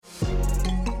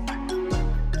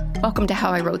Welcome to How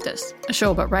I Wrote This, a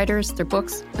show about writers, their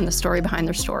books, and the story behind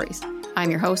their stories. I'm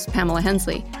your host, Pamela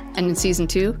Hensley, and in Season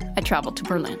 2, I traveled to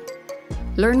Berlin.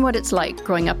 Learn what it's like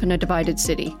growing up in a divided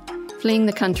city, fleeing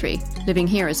the country, living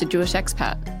here as a Jewish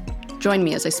expat. Join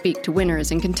me as I speak to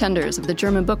winners and contenders of the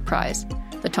German Book Prize,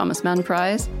 the Thomas Mann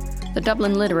Prize, the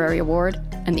Dublin Literary Award,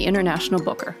 and the International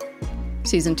Booker.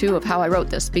 Season 2 of How I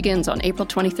Wrote This begins on April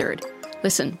 23rd.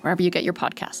 Listen wherever you get your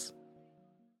podcasts.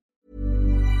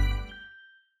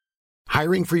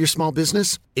 Hiring for your small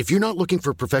business? If you're not looking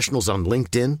for professionals on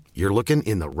LinkedIn, you're looking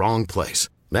in the wrong place.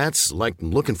 That's like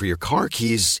looking for your car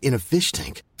keys in a fish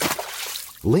tank.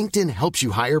 LinkedIn helps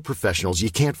you hire professionals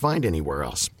you can't find anywhere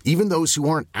else, even those who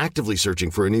aren't actively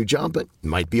searching for a new job but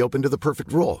might be open to the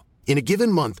perfect role. In a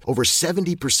given month, over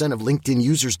 70% of LinkedIn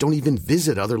users don't even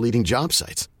visit other leading job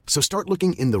sites. So start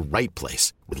looking in the right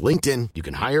place. With LinkedIn, you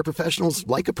can hire professionals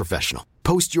like a professional.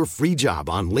 Post your free job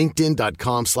on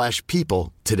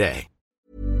linkedin.com/people today.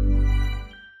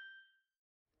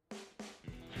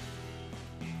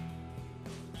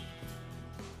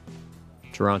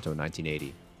 Toronto,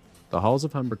 1980. The halls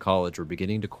of Humber College were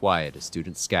beginning to quiet as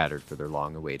students scattered for their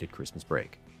long-awaited Christmas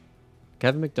break.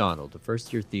 Kevin McDonald, a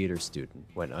first-year theater student,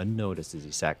 went unnoticed as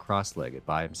he sat cross-legged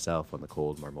by himself on the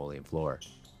cold marmoleum floor.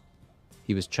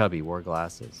 He was chubby, wore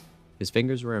glasses. His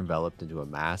fingers were enveloped into a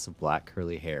mass of black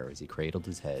curly hair as he cradled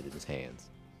his head in his hands.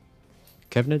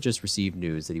 Kevin had just received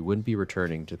news that he wouldn't be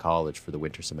returning to college for the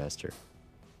winter semester.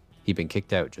 He'd been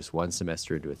kicked out just one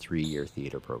semester into a 3-year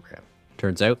theater program.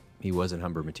 Turns out, he wasn't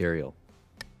Humber material.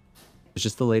 It was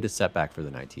just the latest setback for the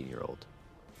 19-year-old.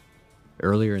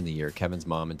 Earlier in the year, Kevin's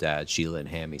mom and dad, Sheila and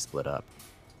Hammy, split up.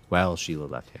 Well, Sheila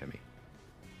left Hammy.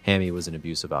 Hammy was an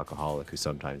abusive alcoholic who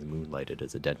sometimes moonlighted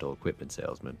as a dental equipment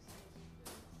salesman.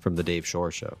 From The Dave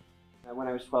Shore Show. When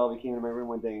I was 12, he came into my room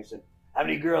one day and said, "How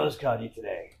many girls called you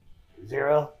today?"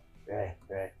 0? Right.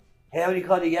 Hey, how many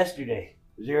called you yesterday?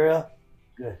 0?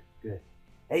 Good.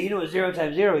 Hey, you know what 0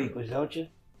 times 0 equals, don't you?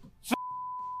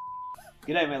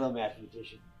 Good night, my little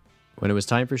mathematician. When it was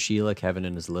time for Sheila, Kevin,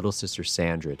 and his little sister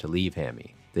Sandra to leave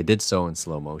Hammy, they did so in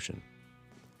slow motion.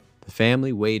 The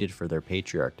family waited for their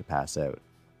patriarch to pass out,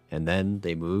 and then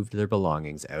they moved their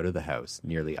belongings out of the house,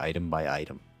 nearly item by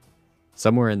item.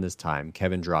 Somewhere in this time,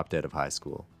 Kevin dropped out of high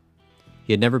school.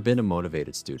 He had never been a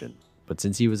motivated student, but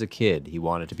since he was a kid, he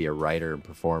wanted to be a writer and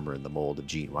performer in the mold of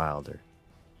Gene Wilder.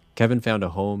 Kevin found a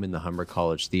home in the Humber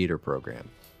College theater program,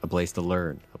 a place to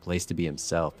learn, a place to be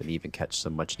himself, and even catch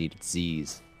some much-needed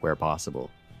Z's where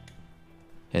possible.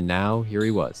 And now, here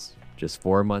he was, just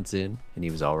 4 months in, and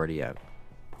he was already out.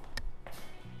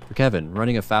 For Kevin,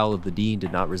 running afoul of the dean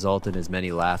did not result in as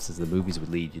many laughs as the movies would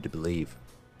lead you to believe.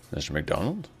 Mr.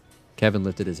 McDonald? Kevin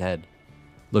lifted his head,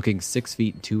 looking 6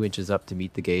 feet and 2 inches up to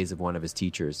meet the gaze of one of his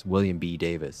teachers, William B.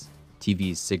 Davis,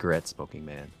 TV's cigarette-smoking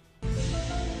man.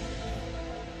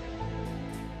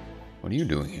 What are you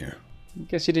doing here?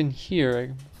 Guess you didn't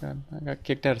hear. I got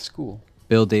kicked out of school.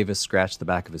 Bill Davis scratched the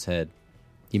back of his head.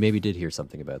 He maybe did hear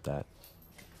something about that.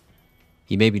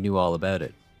 He maybe knew all about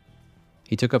it.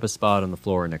 He took up a spot on the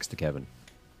floor next to Kevin.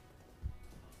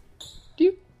 Do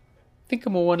you think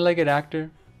I'm a one-legged actor,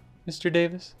 Mr.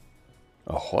 Davis?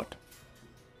 A what?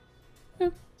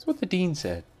 Yeah, that's what the dean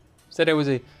said. Said I was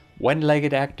a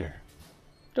one-legged actor.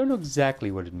 Don't know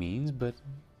exactly what it means, but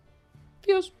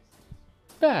feels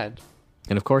bad.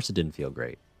 And of course it didn't feel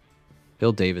great.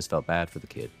 Bill Davis felt bad for the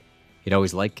kid. He'd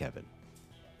always liked Kevin.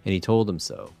 And he told him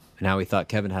so, and how he thought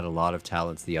Kevin had a lot of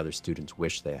talents the other students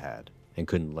wished they had, and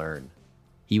couldn't learn.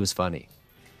 He was funny.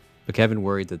 But Kevin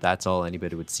worried that that's all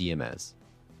anybody would see him as.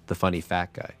 The funny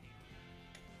fat guy.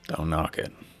 Don't knock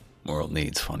it. World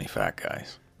needs funny fat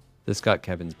guys. This got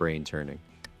Kevin's brain turning.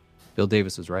 Bill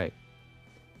Davis was right.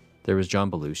 There was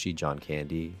John Belushi, John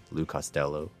Candy, Lou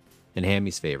Costello, and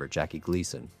Hammy's favorite, Jackie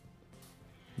Gleason.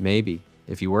 Maybe,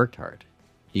 if he worked hard,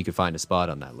 he could find a spot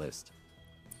on that list.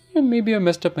 Yeah, maybe I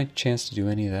messed up my chance to do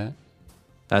any of that.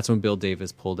 That's when Bill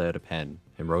Davis pulled out a pen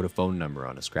and wrote a phone number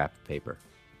on a scrap of paper.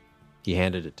 He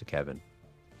handed it to Kevin.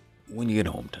 When you get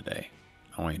home today,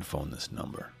 I want you to phone this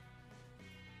number.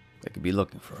 They could be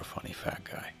looking for a funny fat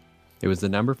guy. It was the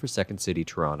number for Second City,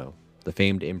 Toronto, the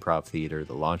famed improv theater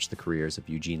that launched the careers of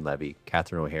Eugene Levy,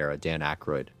 Catherine O'Hara, Dan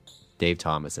Aykroyd, Dave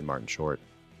Thomas, and Martin Short.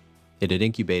 It had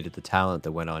incubated the talent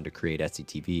that went on to create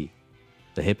SCTV,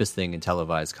 the hippest thing in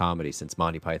televised comedy since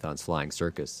Monty Python's Flying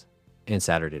Circus, and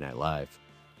Saturday Night Live.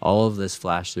 All of this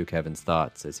flashed through Kevin's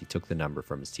thoughts as he took the number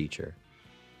from his teacher.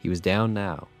 He was down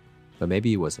now, but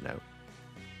maybe he wasn't out.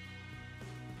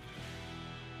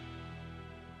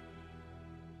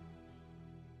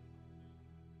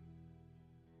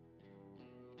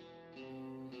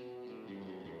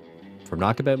 From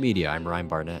Knockabout Media, I'm Ryan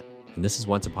Barnett. and this is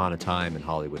Once Upon a Time in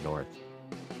Hollywood North.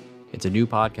 It's a new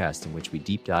podcast in which we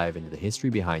deep dive into the history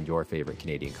behind your favorite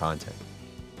Canadian content.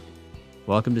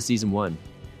 Welcome to Season 1.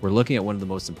 We're looking at one of the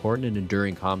most important and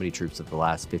enduring comedy troupes of the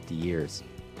last 50 years,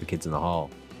 The Kids in the Hall.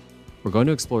 We're going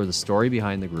to explore the story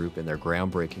behind the group and their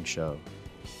groundbreaking show,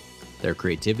 their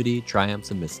creativity,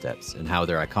 triumphs, and missteps, and how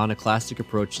their iconoclastic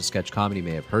approach to sketch comedy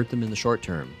may have hurt them in the short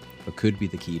term, but could be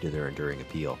the key to their enduring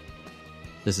appeal.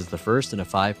 This is the first in a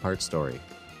 5-part story.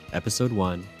 Episode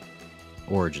 1,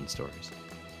 Origin Stories.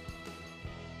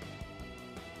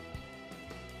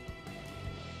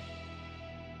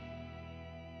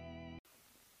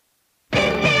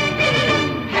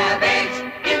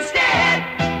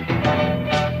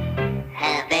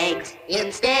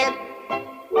 Instead.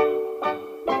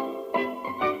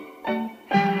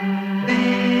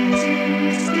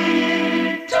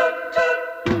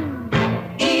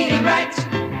 Eating right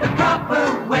the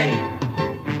proper way.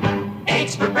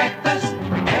 Eggs for breakfast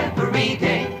every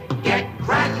day. Get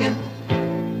cracking.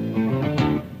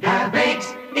 Have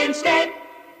eggs instead.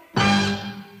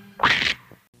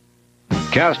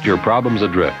 Cast your problems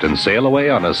adrift and sail away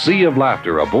on a sea of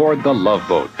laughter aboard the Love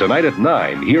Boat tonight at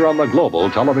 9 here on the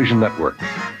Global Television Network.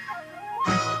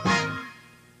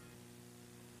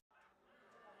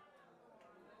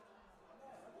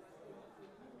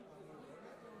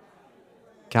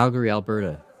 Calgary,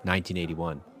 Alberta,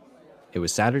 1981. It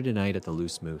was Saturday night at the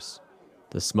Loose Moose.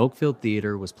 The smoke-filled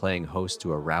theater was playing host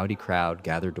to a rowdy crowd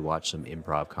gathered to watch some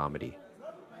improv comedy.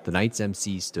 The night's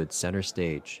MC stood center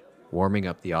stage, warming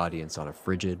up the audience on a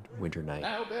frigid winter night.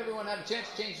 I hope everyone had a chance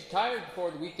to change your tires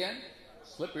before the weekend.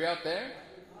 Slippery out there.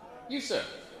 You, sir,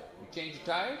 you changed your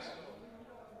tires?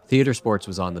 Theater sports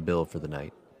was on the bill for the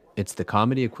night. It's the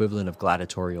comedy equivalent of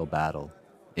gladiatorial battle.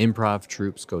 Improv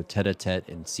troupes go tete-a-tete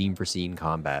in scene-for-scene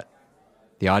combat.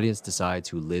 The audience decides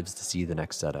who lives to see the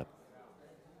next setup.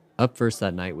 Up first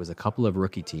that night was a couple of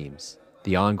rookie teams,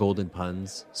 the On Golden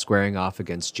Puns squaring off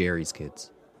against Jerry's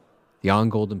Kids. The On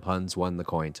Golden Puns won the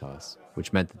coin toss,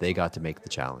 which meant that they got to make the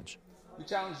challenge. We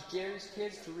challenged Jerry's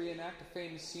Kids to reenact a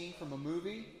famous scene from a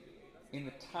movie in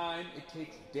the time it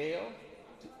takes Dale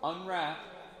to unwrap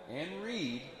and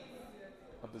read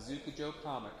a Bazooka Joe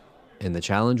comic. And the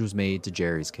challenge was made to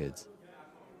Jerry's Kids,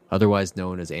 otherwise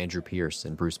known as Andrew Pierce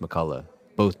and Bruce McCullough,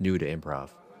 both new to improv.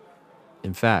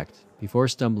 In fact, before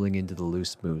stumbling into the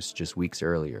Loose Moose just weeks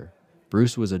earlier,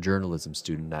 Bruce was a journalism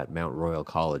student at Mount Royal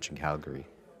College in Calgary.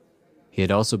 He had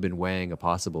also been weighing a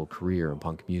possible career in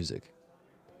punk music.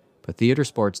 But theater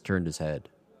sports turned his head.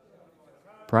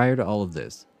 Prior to all of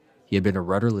this, he had been a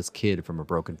rudderless kid from a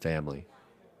broken family.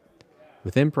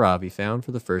 With improv, he found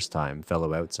for the first time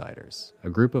fellow outsiders, a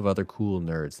group of other cool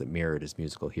nerds that mirrored his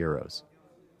musical heroes.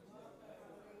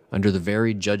 Under the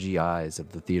very judgy eyes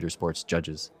of the theater sports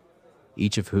judges,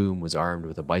 each of whom was armed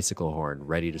with a bicycle horn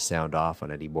ready to sound off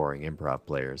on any boring improv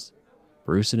players,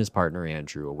 Bruce and his partner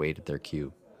Andrew awaited their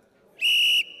cue.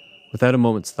 Without a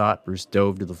moment's thought, Bruce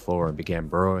dove to the floor and began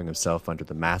burrowing himself under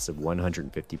the massive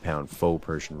 150-pound faux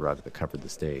Persian rug that covered the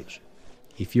stage.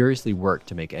 He furiously worked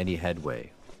to make any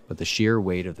headway, but the sheer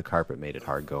weight of the carpet made it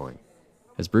hard going.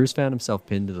 As Bruce found himself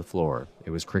pinned to the floor, it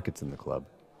was crickets in the club.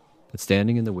 But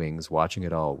standing in the wings, watching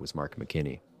it all, was Mark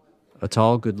McKinney. A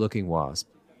tall, good-looking wasp,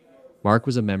 Mark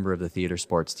was a member of the theater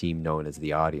sports team known as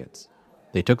The Audience.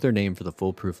 They took their name for the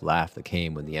foolproof laugh that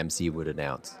came when the MC would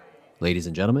announce, "Ladies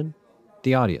and gentlemen,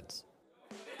 The Audience."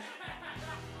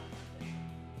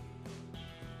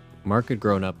 Mark had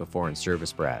grown up a foreign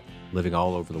service brat, living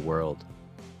all over the world.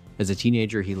 As a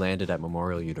teenager, he landed at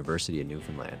Memorial University in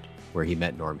Newfoundland, where he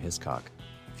met Norm Hiscock,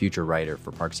 future writer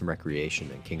for Parks and Recreation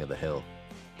and King of the Hill.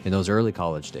 In those early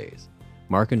college days,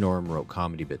 Mark and Norm wrote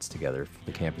comedy bits together for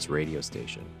the campus radio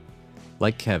station.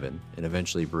 Like Kevin, and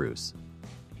eventually Bruce,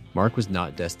 Mark was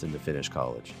not destined to finish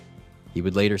college. He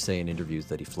would later say in interviews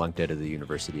that he flunked out of the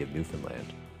University of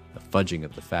Newfoundland, a fudging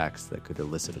of the facts that could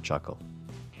elicit a chuckle.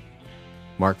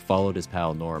 Mark followed his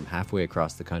pal Norm halfway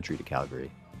across the country to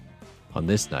Calgary. On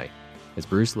this night, as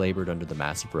Bruce labored under the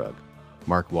massive rug,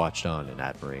 Mark watched on in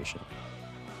admiration.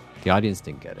 The audience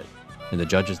didn't get it, and the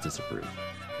judges disapproved.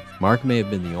 Mark may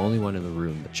have been the only one in the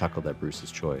room that chuckled at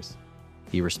Bruce's choice.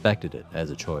 He respected it as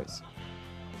a choice.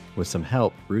 With some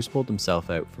help, Bruce pulled himself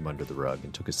out from under the rug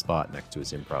and took his spot next to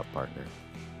his improv partner.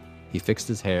 He fixed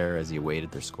his hair as he awaited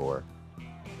their score.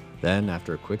 Then,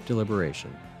 after a quick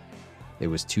deliberation, it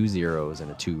was 2 zeros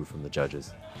and a 2 from the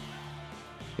judges.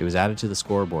 It was added to the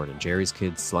scoreboard and Jerry's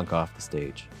Kids slunk off the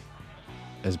stage.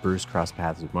 As Bruce crossed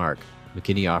paths with Mark,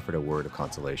 McKinney offered a word of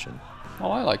consolation.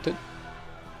 Oh, I liked it.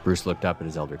 Bruce looked up at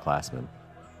his elder classman.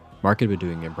 Mark had been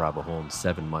doing improv a whole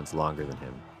 7 months longer than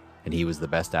him. and he was the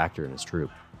best actor in his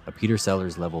troupe, a Peter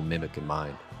Sellers-level mimic in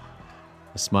mind.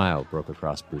 A smile broke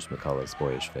across Bruce McCullough's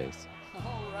boyish face.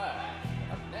 All right.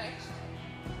 Up next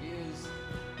is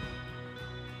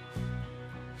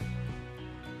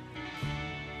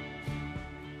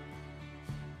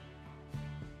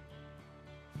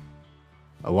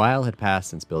A while had passed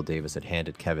since Bill Davis had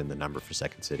handed Kevin the number for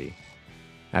Second City.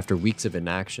 After weeks of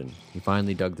inaction, he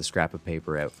finally dug the scrap of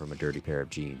paper out from a dirty pair of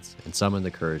jeans and summoned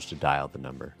the courage to dial the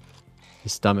number.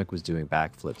 His stomach was doing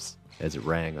backflips as it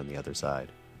rang on the other side.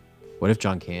 What if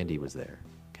John Candy was there?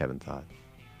 Kevin thought.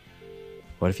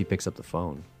 What if he picks up the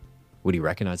phone? Would he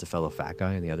recognize a fellow fat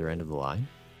guy on the other end of the line?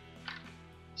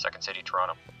 Second City,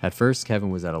 Toronto. At first, Kevin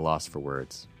was at a loss for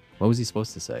words. What was he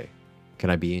supposed to say?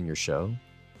 Can I be in your show?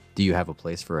 Do you have a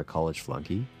place for a college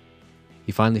flunky?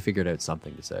 He finally figured out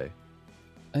something to say.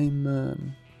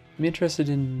 I'm interested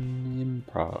in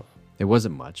improv. It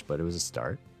wasn't much, but it was a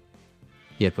start.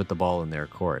 He had put the ball in their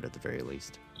court at the very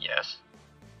least. Yes.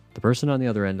 The person on the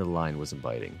other end of the line wasn't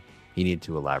biting. He needed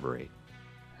to elaborate.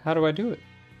 How do I do it?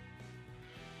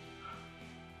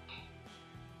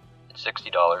 It's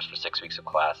 $60 for 6 weeks of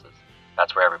classes.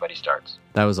 That's where everybody starts.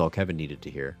 That was all Kevin needed to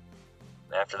hear.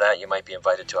 After that, you might be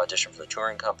invited to audition for the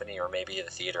touring company or maybe the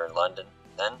theater in London.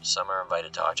 Then, some are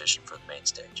invited to audition for the main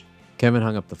stage. Kevin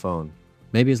hung up the phone.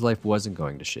 Maybe his life wasn't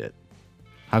going to shit.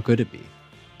 How could it be?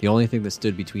 The only thing that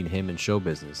stood between him and show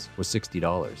business was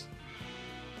 $60.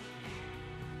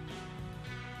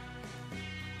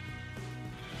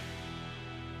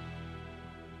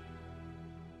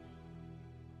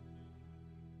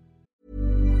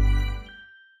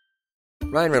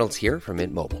 Ryan Reynolds here from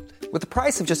Mint Mobile. With the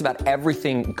price of just about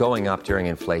everything going up during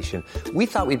inflation, we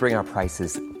thought we'd bring our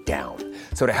prices down.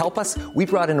 So to help us, we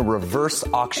brought in a reverse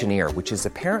auctioneer, which is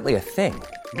apparently a thing.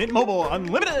 Mint Mobile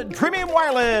Unlimited Premium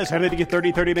Wireless. How to get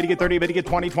 30, 30, bit to get 30, bit to get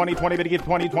 20, 20, 20, bit to get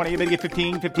 20, 20, bit to get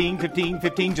 15, 15, 15,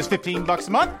 15, just $15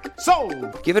 a month?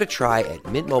 Sold! Give it a try at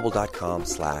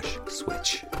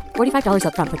mintmobile.com/switch. $45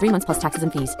 up front for 3 months plus taxes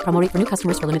and fees. Promo rate for new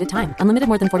customers for limited time. Unlimited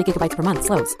more than 40 gigabytes per month.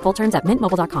 Slows full terms at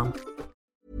mintmobile.com.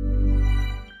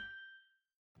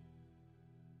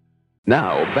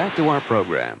 Now, back to our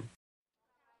program.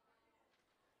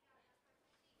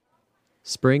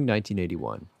 Spring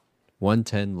 1981,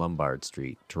 110 Lombard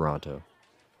Street, Toronto.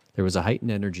 There was a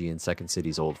heightened energy in Second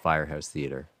City's old Firehouse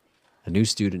Theatre. A new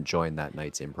student joined that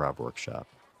night's improv workshop,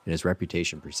 and his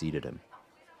reputation preceded him.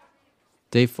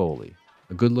 Dave Foley,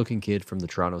 a good-looking kid from the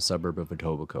Toronto suburb of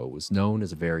Etobicoke, was known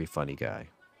as a very funny guy.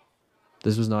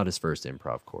 This was not his first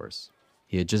improv course.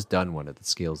 He had just done one at the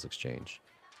Skills Exchange,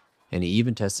 and he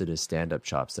even tested his stand-up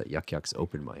chops at Yuck Yuck's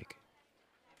open mic.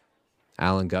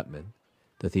 Alan Gutman,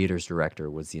 the theater's director,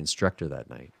 was the instructor that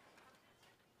night.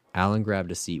 Alan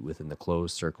grabbed a seat within the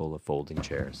closed circle of folding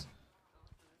chairs.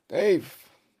 Dave.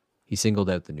 He singled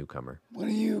out the newcomer. Why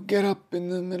don't you get up in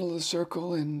the middle of the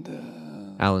circle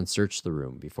and, Alan searched the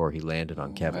room before he landed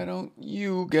on Kevin. Why don't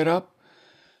you get up?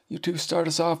 You two start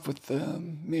us off with the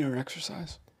mirror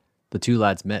exercise. The two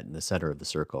lads met in the center of the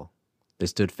circle. They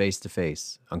stood face to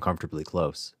face, uncomfortably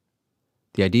close.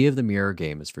 The idea of the mirror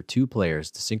game is for two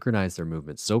players to synchronize their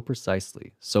movements so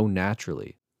precisely, so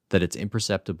naturally, that it's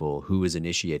imperceptible who is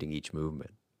initiating each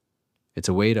movement. It's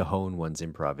a way to hone one's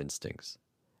improv instincts,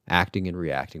 acting and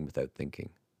reacting without thinking.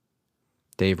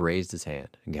 Dave raised his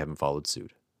hand, and Kevin followed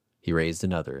suit. He raised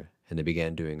another, and they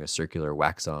began doing a circular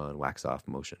wax-on, wax-off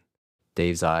motion.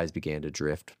 Dave's eyes began to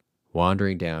drift,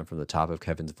 wandering down from the top of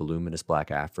Kevin's voluminous black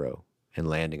afro and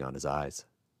landing on his eyes.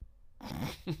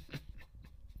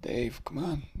 Dave, come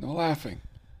on, no laughing.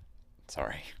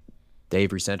 Sorry. Dave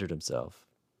recentered himself.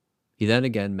 He then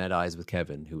again met eyes with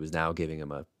Kevin, who was now giving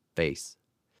him a face.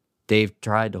 Dave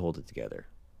tried to hold it together,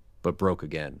 but broke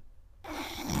again.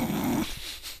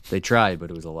 They tried, but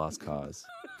it was a lost cause.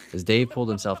 As Dave pulled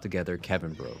himself together,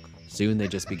 Kevin broke. Soon they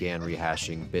just began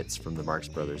rehashing bits from the Marx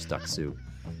Brothers duck soup.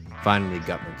 Finally,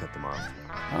 Gutman cut them off.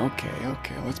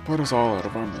 Okay, let's put us all out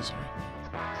of our misery.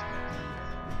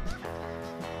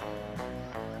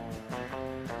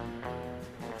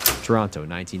 Toronto,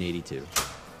 1982.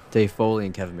 Dave Foley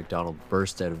and Kevin McDonald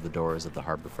burst out of the doors of the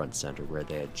Harbourfront Centre where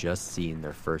they had just seen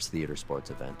their first theatre sports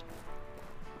event.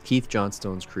 Keith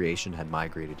Johnstone's creation had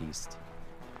migrated east,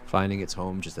 finding its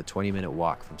home just a 20-minute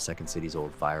walk from Second City's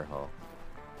old fire hall.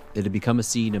 It had become a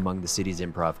scene among the city's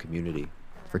improv community.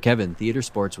 For Kevin, theatre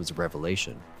sports was a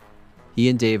revelation. He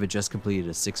and Dave had just completed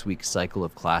a 6-week cycle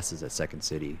of classes at Second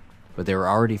City, but they were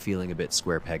already feeling a bit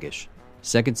square-peggish.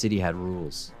 Second City had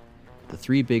rules. The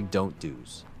 3 big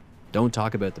don't-dos. Don't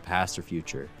talk about the past or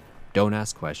future. Don't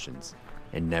ask questions.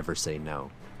 And never say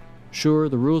no. Sure,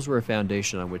 the rules were a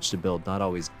foundation on which to build not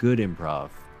always good improv,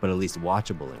 but at least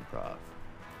watchable improv.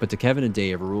 But to Kevin and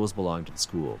Dave, rules belonged in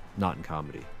school, not in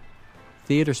comedy.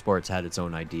 Theater sports had its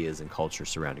own ideas and culture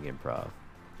surrounding improv,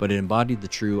 but it embodied the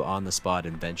true on-the-spot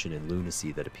invention and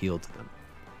lunacy that appealed to them.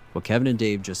 What Kevin and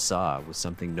Dave just saw was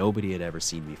something nobody had ever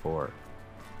seen before,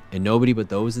 and nobody but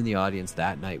those in the audience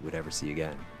that night would ever see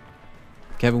again.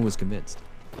 Kevin was convinced.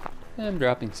 I'm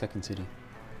dropping Second City.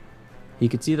 He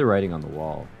could see the writing on the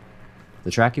wall.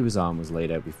 The track he was on was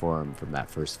laid out before him from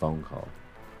that first phone call.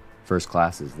 First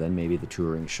classes, then maybe the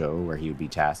touring show where he would be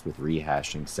tasked with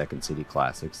rehashing Second City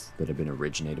classics that had been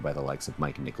originated by the likes of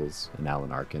Mike Nichols and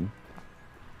Alan Arkin.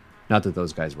 Not that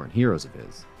those guys weren't heroes of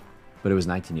his, but it was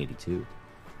 1982.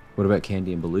 What about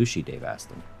Candy and Belushi, Dave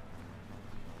asked him.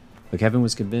 But Kevin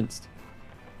was convinced.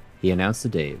 He announced to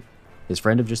Dave, his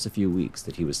friend of just a few weeks,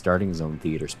 that he was starting his own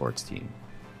theater sports team,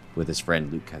 with his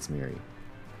friend Luke Casimiri.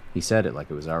 He said it like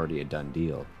it was already a done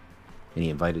deal, and he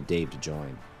invited Dave to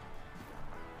join.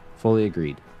 Fully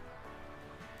agreed.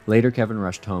 Later, Kevin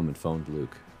rushed home and phoned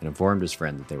Luke and informed his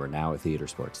friend that they were now a theater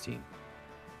sports team.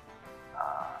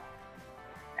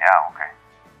 Yeah, okay.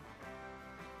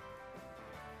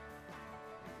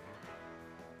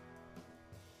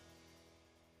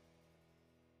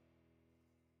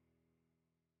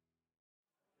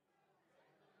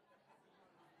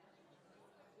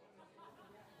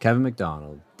 Kevin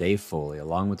McDonald, Dave Foley,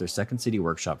 along with their Second City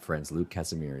Workshop friends Luke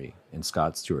Casimiri and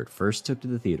Scott Stewart, first took to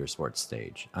the theater sports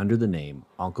stage under the name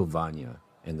Uncle Vanya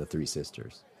and the Three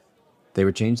Sisters. They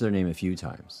would change their name a few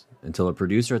times, until a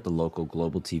producer at the local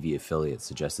Global TV affiliate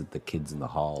suggested the Kids in the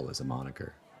Hall as a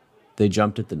moniker. They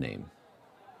jumped at the name.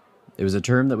 It was a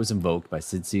term that was invoked by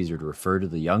Sid Caesar to refer to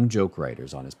the young joke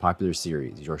writers on his popular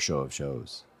series, Your Show of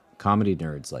Shows. Comedy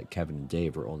nerds like Kevin and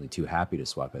Dave were only too happy to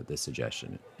swap out this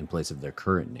suggestion in place of their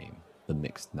current name, the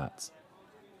Mixed Nuts.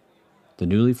 The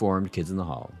newly formed Kids in the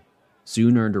Hall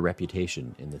soon earned a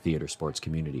reputation in the theater sports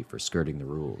community for skirting the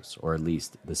rules, or at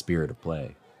least the spirit of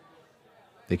play.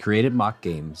 They created mock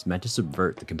games meant to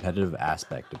subvert the competitive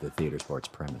aspect of the theater sports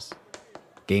premise.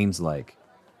 Games like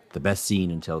The Best Scene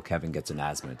Until Kevin Gets an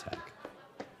Asthma Attack,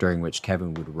 during which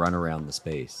Kevin would run around the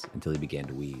space until he began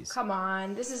to wheeze. Come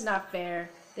on, this is not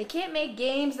fair. They can't make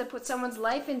games that put someone's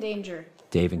life in danger.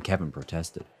 Dave and Kevin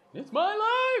protested. It's my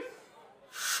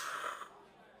life!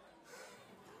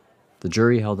 The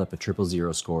jury held up a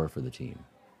 0-0 score for the team.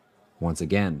 Once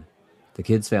again, the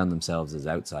kids found themselves as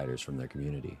outsiders from their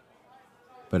community.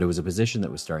 But it was a position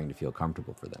that was starting to feel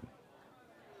comfortable for them.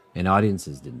 And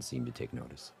audiences didn't seem to take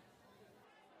notice.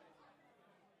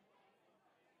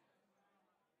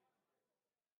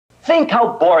 Think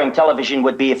how boring television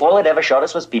would be if all it ever showed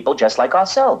us was people just like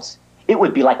ourselves. It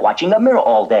would be like watching a mirror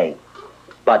all day.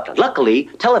 But luckily,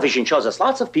 television shows us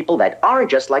lots of people that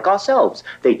aren't just like ourselves.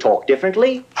 They talk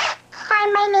differently.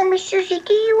 Hi, my name is Susie.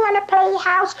 Do you want to play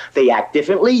house? They act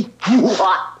differently.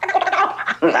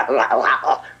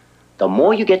 The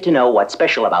more you get to know what's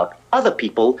special about other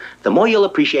people, the more you'll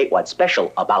appreciate what's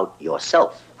special about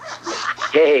yourself.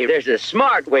 Hey, there's a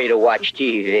smart way to watch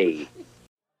TV.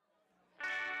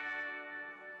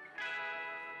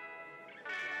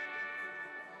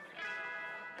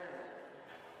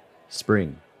 Spring,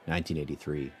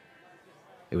 1983.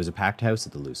 It was a packed house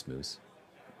at the Loose Moose.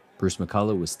 Bruce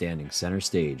McCullough was standing center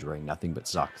stage wearing nothing but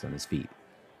socks on his feet.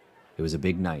 It was a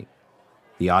big night.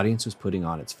 The audience was putting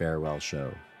on its farewell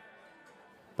show.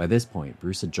 By this point,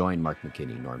 Bruce had joined Mark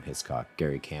McKinney, Norm Hiscock,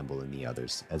 Gary Campbell, and the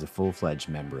others as a full-fledged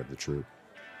member of the troupe.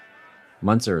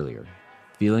 Months earlier,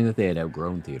 feeling that they had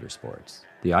outgrown theater sports,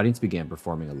 the audience began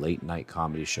performing a late-night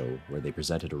comedy show where they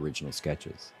presented original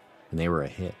sketches, and they were a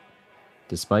hit.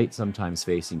 Despite sometimes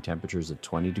facing temperatures of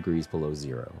 20 degrees below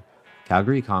zero,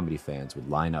 Calgary comedy fans would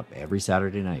line up every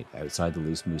Saturday night outside the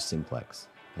Loose Moose Simplex,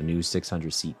 a new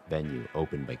 600-seat venue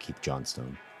opened by Keith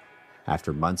Johnstone.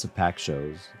 After months of packed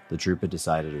shows, the troupe had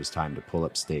decided it was time to pull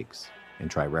up stakes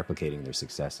and try replicating their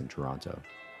success in Toronto.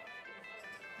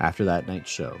 After that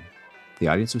night's show, the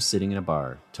audience was sitting in a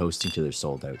bar, toasting to their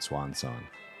sold-out swan song.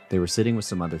 They were sitting with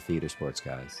some other theater sports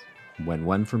guys, when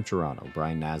one from Toronto,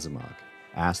 Brian Nazimog,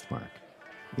 asked Mark,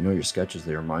 "You know your sketches,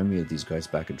 they remind me of these guys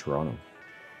back in Toronto.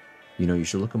 You know, you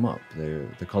should look them up. They're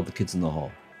called the Kids in the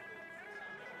Hall."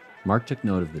 Mark took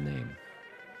note of the name.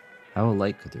 How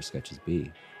alike could their sketches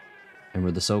be? And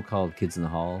were the so-called Kids in the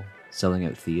Hall selling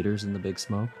out theaters in the Big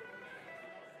Smoke?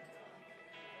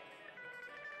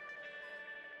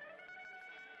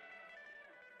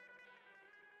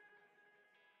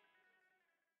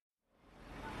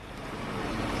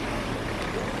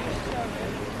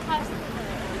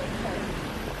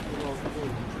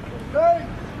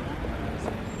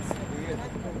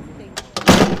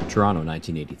 Toronto,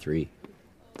 1983.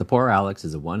 The Poor Alex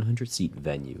is a 100-seat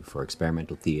venue for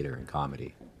experimental theatre and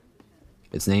comedy.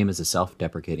 Its name is a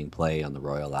self-deprecating play on the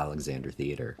Royal Alexander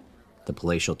Theatre, the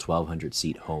palatial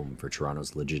 1,200-seat home for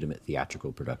Toronto's legitimate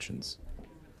theatrical productions.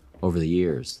 Over the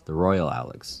years, the Royal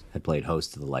Alex had played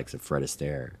host to the likes of Fred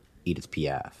Astaire, Edith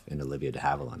Piaf, and Olivia de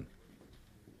Havilland,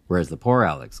 whereas the Poor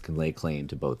Alex can lay claim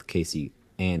to both Casey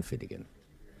and Finnegan.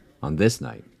 On this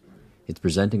night, it's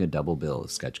presenting a double bill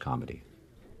of sketch comedy.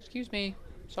 Excuse me.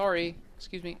 Sorry.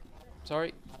 Excuse me.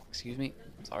 Sorry. Excuse me.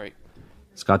 Sorry.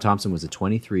 Scott Thompson was a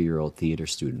 23-year-old theatre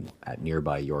student at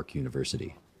nearby York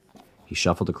University. He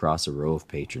shuffled across a row of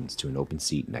patrons to an open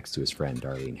seat next to his friend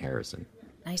Darlene Harrison.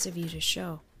 Nice of you to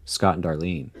show. Scott and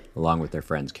Darlene, along with their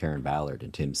friends Karen Ballard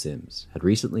and Tim Sims, had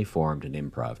recently formed an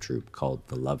improv troupe called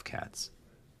the Love Cats.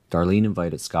 Darlene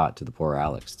invited Scott to the Poor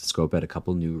Alex to scope out a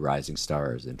couple new rising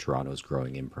stars in Toronto's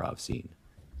growing improv scene.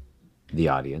 The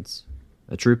audience,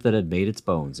 a troupe that had made its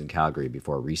bones in Calgary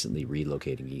before recently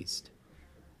relocating east.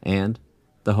 And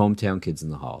the hometown kids in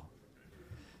the hall.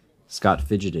 Scott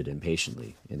fidgeted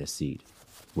impatiently in his seat,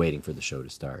 waiting for the show to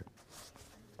start.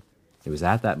 It was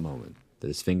at that moment that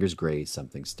his fingers grazed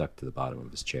something stuck to the bottom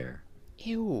of his chair.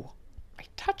 Ew. I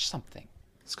touched something.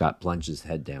 Scott plunged his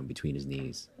head down between his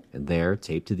knees, and there,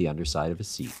 taped to the underside of his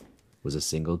seat, was a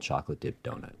single chocolate-dipped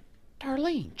donut.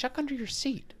 Darlene, check under your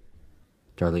seat.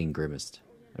 Darlene grimaced,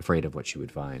 afraid of what she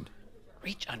would find.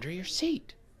 Reach under your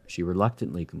seat. She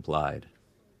reluctantly complied,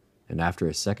 and after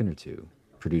a second or two,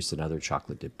 produced another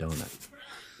chocolate-dipped donut.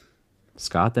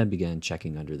 Scott then began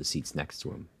checking under the seats next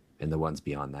to him, and the ones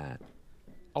beyond that.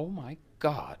 Oh my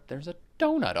God, there's a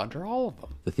donut under all of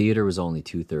them. The theater was only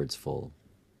 2/3 full.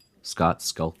 Scott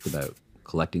skulked about,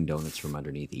 collecting donuts from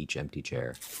underneath each empty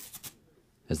chair.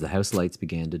 As the house lights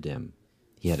began to dim,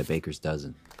 he had a baker's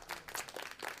dozen.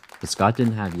 But Scott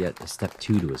didn't have yet a step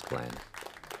 2 to his plan.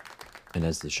 And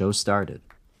as the show started,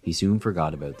 he soon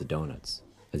forgot about the donuts,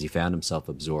 as he found himself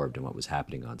absorbed in what was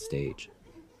happening on stage.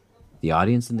 The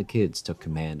audience and the kids took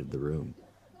command of the room.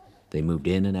 They moved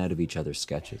in and out of each other's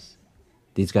sketches.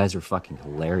 These guys were fucking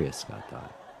hilarious, Scott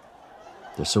thought.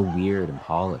 They're so weird and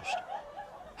polished.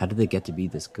 How did they get to be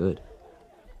this good?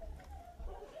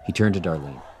 He turned to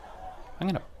Darlene. I'm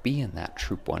gonna be in that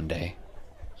troupe one day.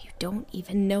 You don't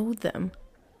even know them.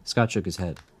 Scott shook his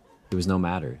head. It was no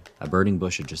matter. A burning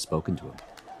bush had just spoken to him.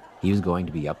 He was going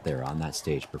to be up there on that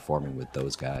stage performing with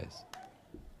those guys.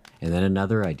 And then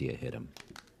another idea hit him.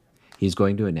 He was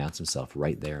going to announce himself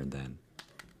right there and then.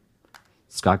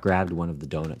 Scott grabbed one of the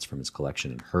donuts from his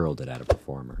collection and hurled it at a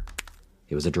performer.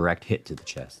 It was a direct hit to the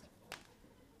chest.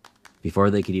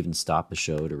 Before they could even stop the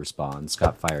show to respond,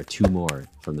 Scott fired 2 more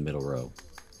from the middle row.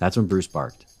 That's when Bruce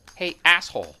barked. Hey,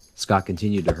 asshole! Scott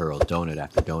continued to hurl donut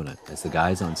after donut as the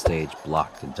guys on stage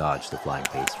blocked and dodged the flying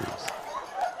pastries.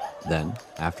 Then,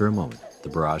 after a moment, the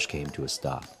barrage came to a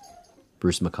stop.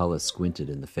 Bruce McCullough squinted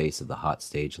in the face of the hot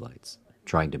stage lights,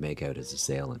 trying to make out his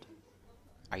assailant.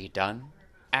 Are you done,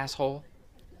 asshole?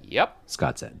 Yep,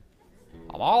 Scott said.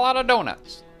 I'm all out of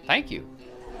donuts. Thank you.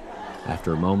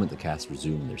 After a moment, the cast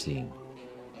resumed their scene.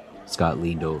 Scott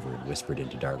leaned over and whispered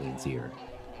into Darlene's ear.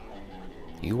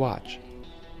 You watch.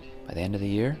 By the end of the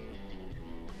year,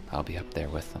 I'll be up there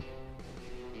with them.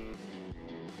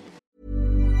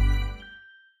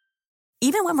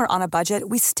 Even when we're on a budget,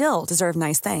 we still deserve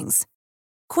nice things.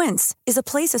 Quince is a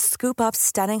place to scoop up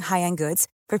stunning high-end goods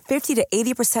for 50 to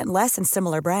 80% less than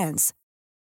similar brands.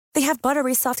 They have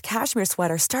buttery soft cashmere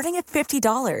sweaters starting at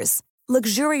 $50,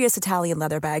 luxurious Italian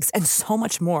leather bags, and so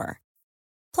much more.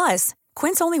 Plus,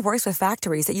 Quince only works with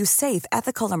factories that use safe,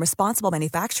 ethical, and responsible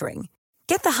manufacturing.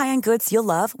 Get the high-end goods you'll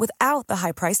love without the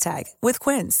high price tag with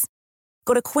Quince.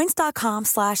 Go to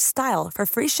quince.com/style for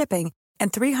free shipping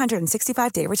and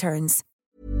 365-day returns.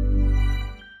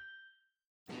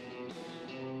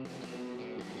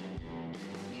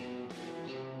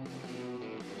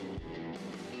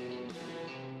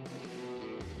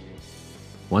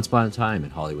 Once Upon a Time in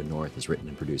Hollywood North is written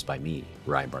and produced by me,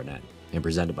 Ryan Barnett, and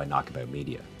presented by Knockabout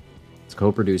Media. It's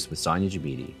co-produced with Sonia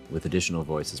Jabidi, with additional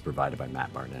voices provided by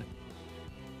Matt Barnett.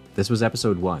 This was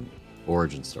Episode 1,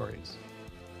 Origin Stories.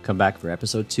 Come back for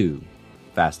Episode 2,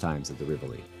 Fast Times at the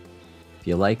Rivoli. If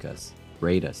you like us,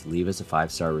 rate us, leave us a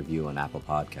 5-star review on Apple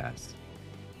Podcasts.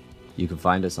 You can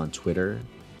find us on Twitter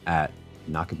at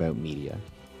Knockabout Media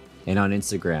and on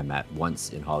Instagram at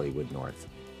Once in Hollywood North.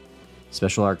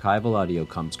 Special archival audio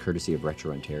comes courtesy of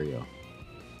Retro Ontario.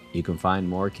 You can find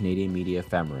more Canadian media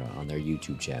ephemera on their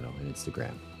YouTube channel and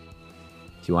Instagram.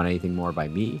 If you want anything more by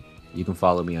me, you can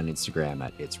follow me on Instagram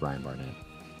at It's Ryan Barnett.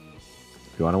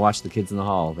 If you want to watch The Kids in the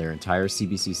Hall, their entire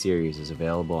CBC series is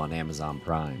available on Amazon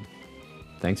Prime.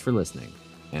 Thanks for listening,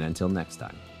 and until next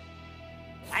time.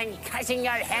 I'm cutting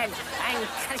your head. I'm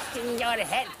cutting your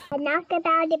head. A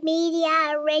Knockabout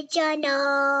Media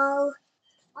original.